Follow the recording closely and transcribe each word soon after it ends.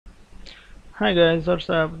Hi guys, what's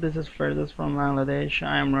up? This is Fergus from Bangladesh.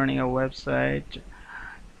 I am running a website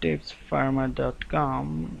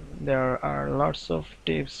tipspharma.com. There are lots of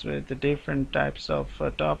tips with different types of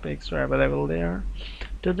topics are available there.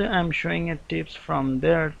 Today I'm showing a tips from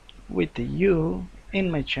there with you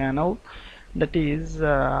in my channel. That is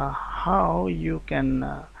how you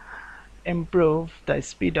can improve the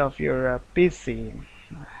speed of your PC.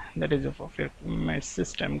 That is of your my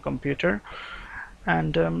system computer,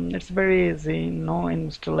 and it's very easy. No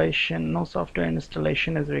installation, no software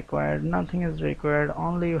installation is required, nothing is required.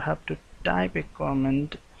 Only you have to type a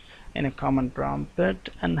comment in a command prompt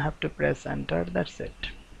and have to press enter. That's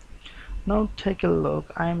it. Now take a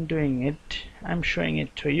look. I'm doing it. I'm showing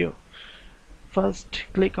it to you. First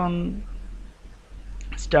click on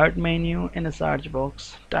start menu. In a search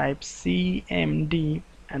box type CMD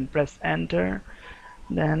and press enter.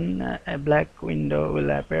 Then a black window will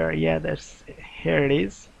appear. Yeah, that's here it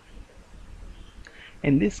is.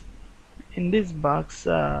 In this box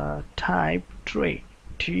type tree,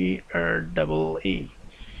 TREE,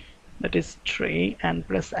 that is tree, and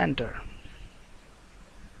press enter.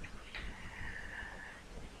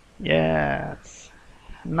 Yes,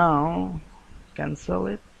 now cancel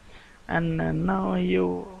it, and now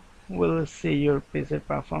you will see your PC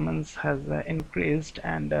performance has increased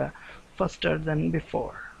and faster than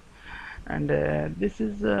before. And this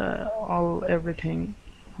is all everything.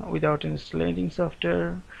 Without installing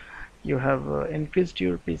software, you have increased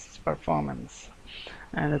your PC's performance.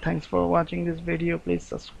 And thanks for watching this video. Please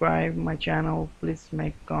subscribe my channel, please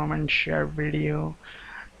make comment, share video,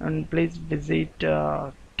 and please visit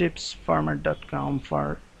tipspharma.com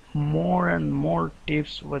for more and more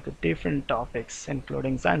tips with different topics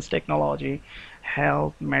including science, technology,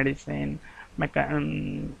 health, medicine,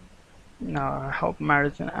 health,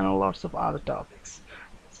 medicine, and lots of other topics.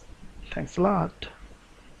 Thanks a lot.